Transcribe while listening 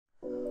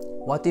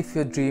What if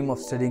your dream of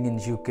studying in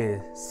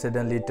UK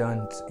suddenly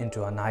turns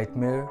into a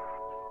nightmare?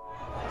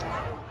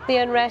 The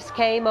unrest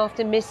came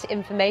after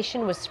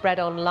misinformation was spread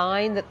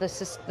online that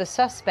the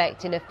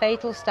suspect in a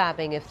fatal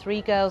stabbing of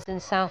 3 girls in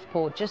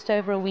Southport just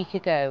over a week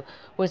ago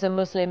was a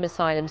Muslim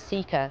asylum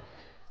seeker.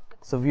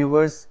 So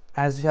viewers,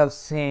 as you have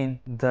seen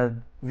the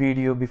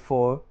video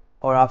before,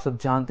 और आप सब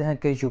जानते हैं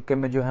कि UK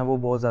में जो है वो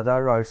बहुत ज़्यादा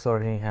रॉयट्स हो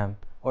रही हैं,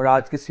 और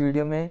आज की इस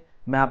वीडियो में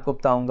मैं आपको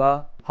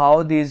बताऊंगा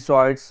how these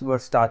riots were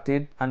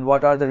started and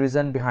what are the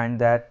reason behind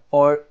that,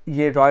 और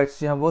ये रॉयट्स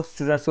जो हैं वो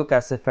स्टूडेंट्स को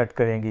कैसे अफेक्ट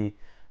करेंगी,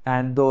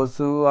 and those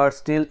who are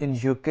still in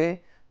UK,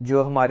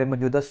 जो हमारे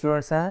मौजूदा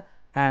स्टूडेंट्स हैं,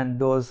 and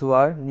those who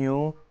are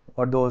new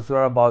और those who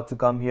are about to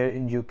come here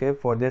in UK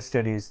for their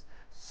studies.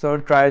 So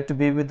try to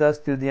be with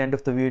us till the end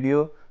of the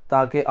video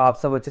ताकि आप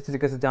सब अच्छे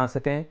तरीके से जान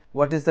सकें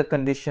what is the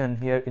condition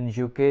here in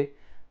UK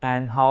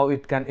and how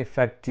it can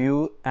affect you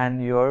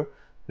and your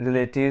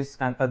relatives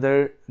and other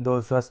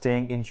those who are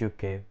staying in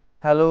UK.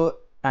 Hello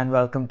and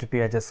welcome to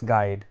PHS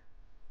Guide.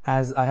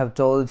 As I have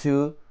told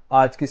you,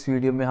 आज की इस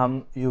video में हम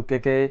UK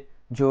के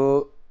जो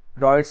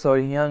riots हो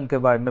रही हैं उनके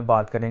बारे में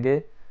बात करेंगे.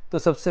 तो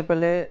सबसे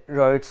पहले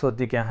रॉयट्स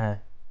होती क्या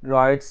हैं?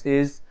 Riots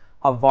is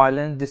a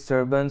violent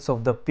disturbance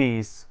of the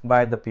piece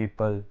by the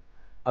people.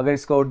 अगर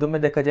इसको उर्दू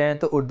में देखा जाए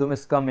तो उर्दू में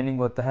इसका मीनिंग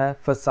होता है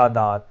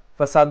फसादात.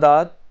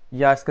 फसादात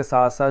या इसके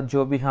साथ साथ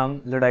जो भी हम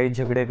लड़ाई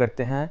झगड़े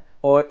करते हैं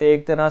और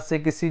एक तरह से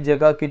किसी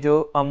जगह की जो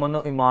अमन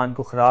व ईमान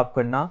को ख़राब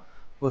करना,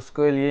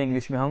 उसके लिए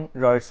इंग्लिश में हम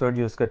रॉयट्स वर्ड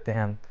यूज़ करते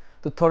हैं.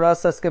 तो थोड़ा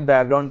सा इसके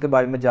बैकग्राउंड के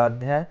बारे में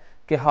जानते हैं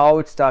कि हाउ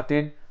इट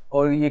स्टार्टेड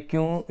और ये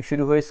क्यों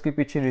शुरू हुआ, इसके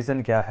पीछे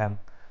रीज़न क्या है.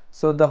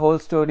 So the whole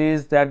story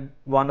is that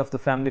one of the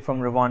family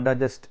from Rwanda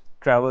just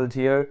travelled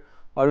here,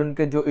 और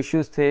उनके जो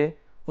इश्यूज़ थे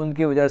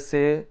उनकी वजह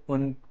से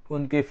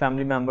उनके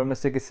फैमिली मेम्बर में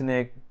से किसी ने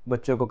एक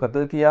बच्चों को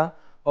कत्ल किया,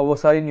 और वो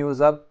सारी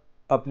न्यूज़ आप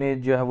अपने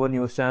जो है वो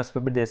न्यूज़ चैनल्स पर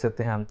भी दे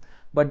सकते हैं.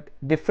 बट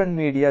डिफरेंट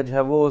मीडिया जो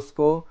है वो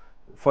उसको,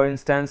 फॉर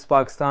इंस्टेंस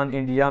पाकिस्तान,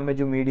 इंडिया में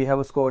जो मीडिया है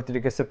उसको और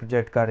तरीके से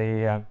प्रोजेक्ट कर रही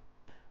है.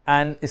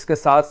 एंड इसके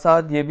साथ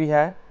साथ ये भी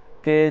है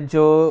कि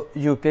जो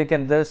यूके के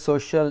अंदर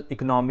सोशल,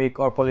 इकोनॉमिक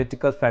और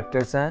पॉलिटिकल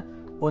फैक्टर्स हैं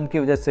उनकी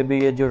वजह से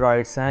भी ये जो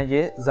राइट्स हैं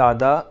ये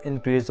ज़्यादा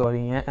इंक्रीज़ हो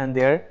रही हैं and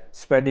they are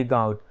spreading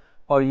out.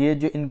 और ये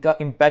जो इनका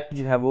इम्पैक्ट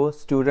जो है वो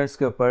स्टूडेंट्स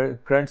के ऊपर,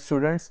 current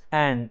students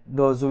and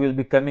those who will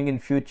be coming in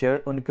future,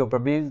 उनके ऊपर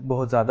भी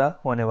बहुत ज़्यादा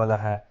होने वाला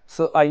है.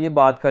 सो आइए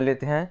बात कर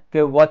लेते हैं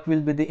कि what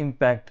will be the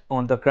impact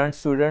on the current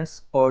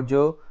students, और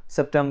जो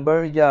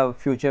सितंबर या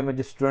फ्यूचर में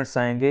जो स्टूडेंट्स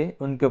आएंगे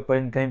उनके ऊपर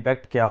इनका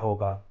इम्पैक्ट क्या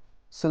होगा.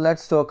 So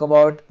let's talk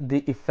about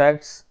the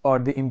effects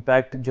और द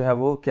इम्पैक्ट जो है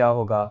वो क्या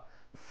होगा.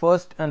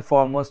 First and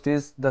foremost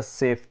is the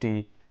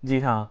safety. जी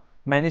हाँ,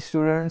 many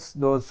students,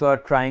 those who are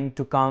trying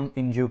to come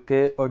in UK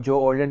और जो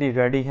already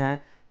ready हैं,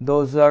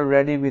 those who are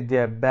ready with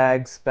their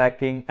bags,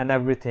 packing and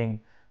everything,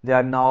 they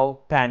are now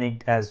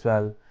panicked as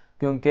well.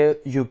 क्योंकि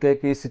UK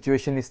की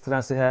situation इस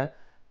तरह से है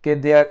कि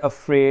they are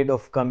afraid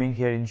of coming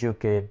here in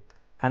UK,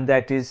 and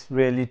that is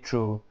really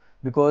true.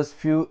 Because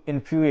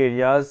in few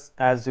areas,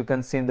 as you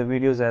can see in the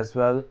videos as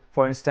well,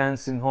 for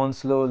instance in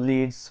Hounslow,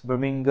 Leeds,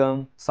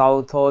 Birmingham,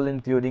 Southall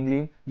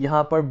includingly,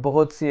 यहाँ पर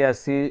बहुत सी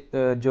ऐसी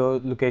जो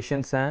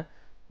locations हैं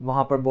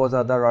वहाँ पर बहुत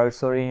ज़्यादा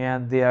राइट्स हो रही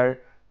हैं. They are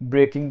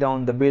breaking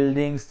down the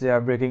buildings, they are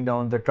breaking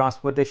down the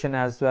transportation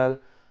as well,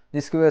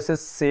 जिसकी वजह से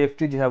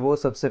सेफ्टी जो है वो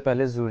सबसे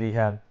पहले ज़रूरी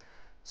है.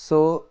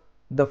 So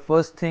the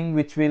first thing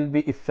which will be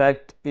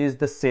effect is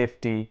the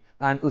safety,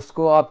 and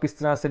उसको आप किस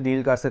तरह से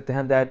डील कर सकते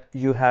हैं. That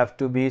you have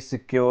to be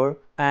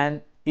secure, and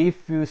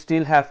if you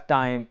still have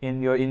time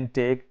in your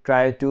intake,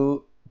 try to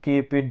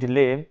keep it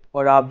delay,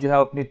 और आप जो है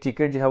अपनी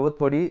टिकट जो है वो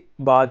थोड़ी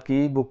बाद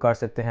की बुक कर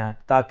सकते हैं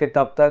ताकि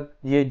तब तक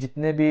ये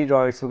जितने भी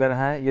रॉयट्स वगैरह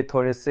हैं ये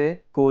थोड़े से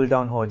कूल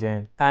डाउन हो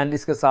जाएं. एंड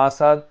इसके साथ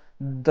साथ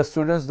the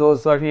students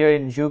those are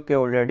here in UK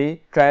already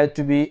try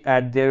to be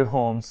eight their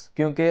homes,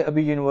 क्योंकि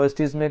अभी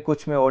यूनिवर्सिटीज़ में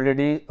कुछ में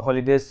ऑलरेडी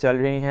हॉलीडेज चल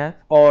रही हैं,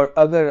 और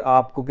अगर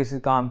आपको किसी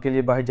काम के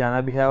लिए बाहर जाना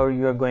भी है और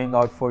you are going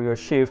out for your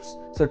shifts,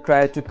 so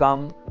try to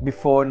come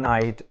before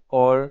night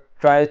और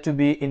try to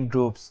be in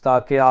groups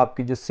ताकि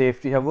आपकी जो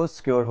सेफ्टी है वो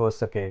सिक्योर हो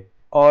सके.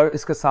 और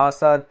इसके साथ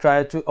साथ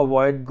try to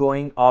avoid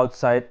going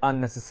outside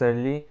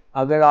unnecessarily.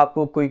 अगर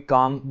आपको कोई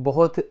काम,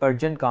 बहुत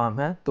अर्जेंट काम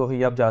है तो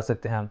ही आप जा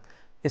सकते हैं.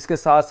 इसके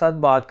साथ साथ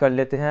बात कर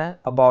लेते हैं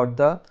about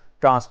the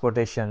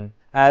transportation.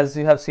 As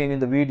you have seen in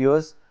the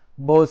videos,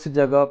 बहुत सी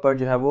जगह पर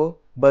जो है वो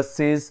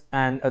buses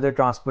and other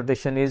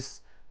transportation is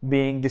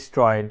being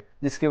destroyed,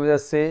 जिसकी वजह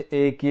से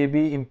एक ये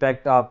भी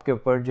इम्पैक्ट आपके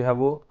ऊपर जो है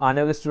वो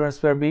आने वाले स्टूडेंट्स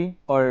पर भी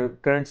और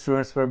करंट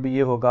स्टूडेंट्स पर भी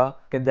ये होगा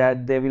कि that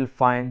they will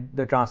find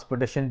the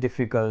transportation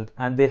difficult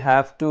and they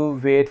have to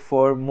wait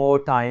for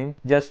more time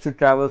just to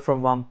travel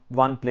from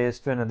one place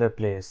to another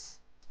place.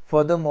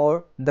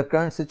 Furthermore, the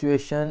current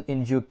situation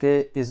in UK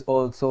is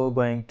also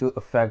going to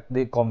affect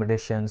the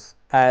accommodations,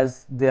 as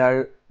they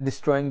are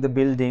destroying the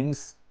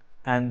buildings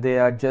and they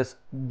are just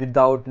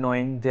without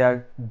knowing they are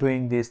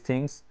doing these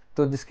things.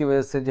 तो जिसकी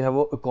वजह से जो है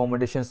वो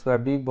accommodations पर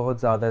भी बहुत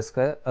ज़्यादा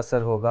इसका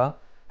असर होगा,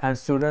 and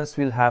students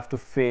will have to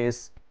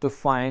face to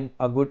find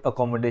a good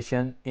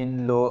accommodation in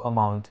low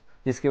amount,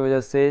 जिसकी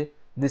वजह से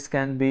this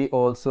can be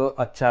also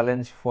a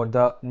challenge for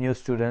the new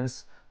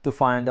students to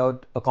find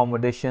out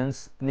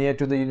accommodations near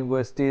to the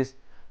universities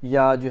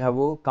या जो है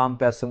वो कम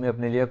पैसों में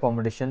अपने लिए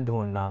accommodation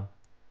ढूंढना.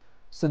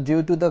 So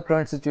due to the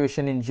current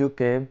situation in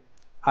UK,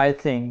 I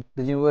think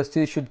the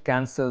university should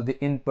cancel the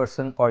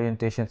in-person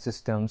orientation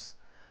systems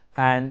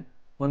and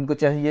उनको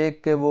चाहिए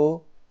कि वो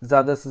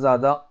ज़्यादा से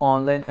ज़्यादा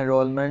ऑनलाइन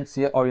एनरोलमेंट्स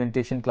या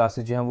ओरिएंटेशन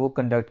क्लासेज जो हैं वो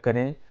कंडक्ट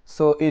करें.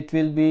 So it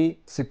will be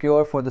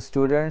secure for the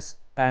students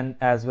and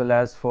as well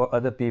as for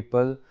other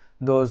people,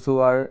 those who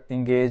are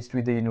engaged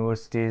with the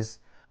universities.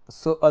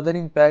 So other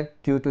impact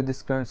due to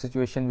this current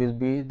situation will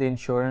be the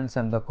insurance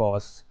and the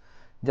costs.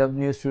 जब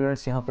new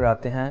students यहाँ पर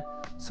आते हैं,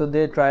 so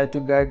they try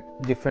to get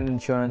different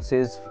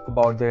insurances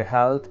about their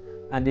health,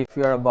 and if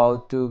you are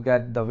about to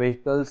get the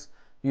vehicles,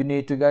 you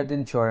need to get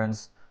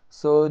insurance.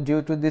 So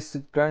due to this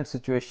current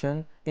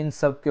situation, इन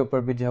सब के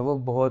ऊपर भी जो है वो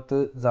बहुत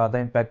ज़्यादा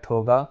impact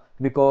होगा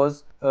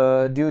because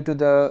due to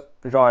the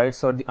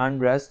riots or the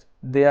unrest,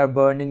 they are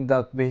burning the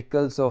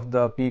vehicles of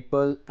the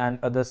people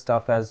and other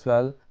stuff as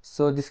well.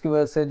 So जिसकी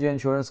वजह से जो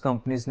insurance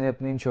companies ने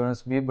अपनी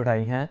insurance भी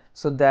बढ़ाई हैं,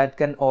 so that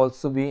can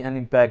also be an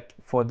impact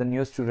for the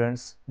new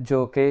students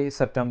जो कि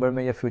September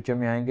में या future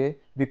में आएंगे.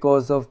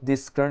 Because of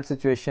this current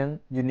situation,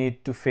 you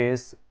need to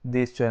face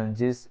these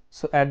challenges.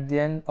 So at the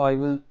end, I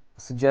will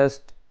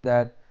suggest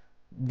that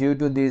due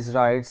to these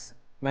riots,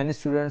 many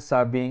students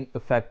are being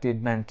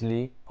affected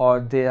mentally or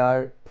they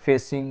are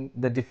facing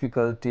the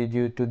difficulty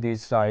due to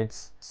these riots.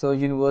 So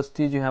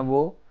university जो है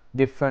वो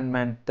different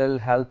mental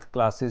health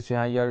classes जो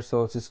हैं या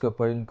resources के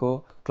ऊपर इनको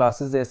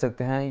classes दे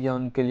सकते हैं या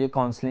उनके लिए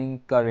counseling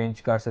का arrange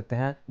कर सकते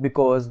हैं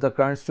because the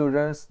current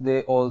students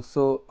they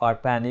also are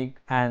panic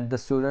and the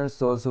students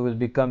those who will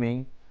be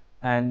coming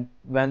and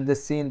when they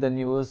see in the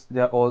news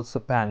they are also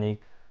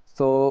panic.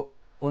 So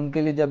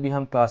उनके लिए जब भी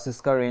हम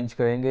classes का arrange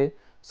करेंगे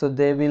so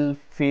they will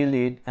feel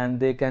it and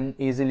they can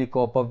easily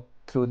cope up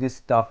through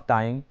this tough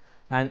time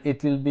and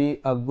it will be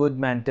a good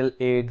mental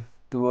aid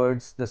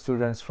towards the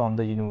students from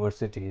the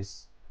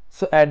universities.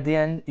 So at the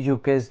end,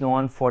 UK is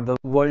known for the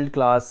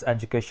world-class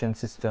education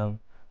system,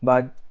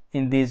 but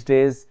in these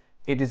days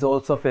it is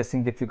also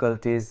facing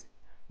difficulties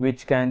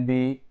which can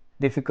be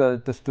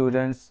difficult to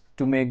students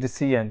to make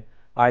decision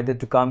either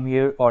to come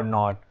here or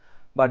not.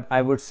 But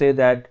I would say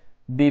that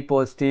be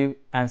positive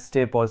and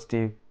stay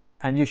positive,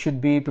 and you should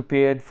be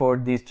prepared for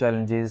these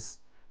challenges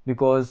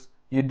because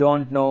you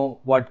don't know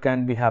what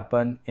can be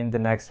happen in the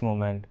next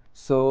moment.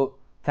 So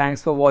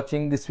thanks for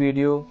watching this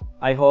video.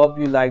 I hope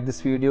you like this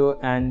video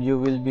and you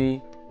will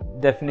be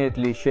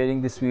definitely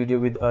sharing this video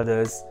with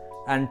others,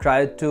 and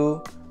try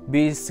to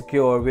be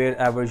secure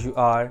wherever you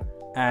are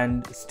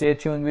and stay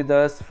tuned with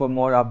us for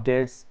more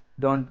updates.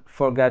 Don't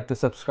forget to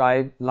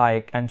subscribe,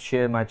 like and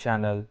share my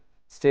channel.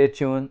 Stay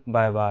tuned.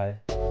 Bye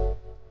bye.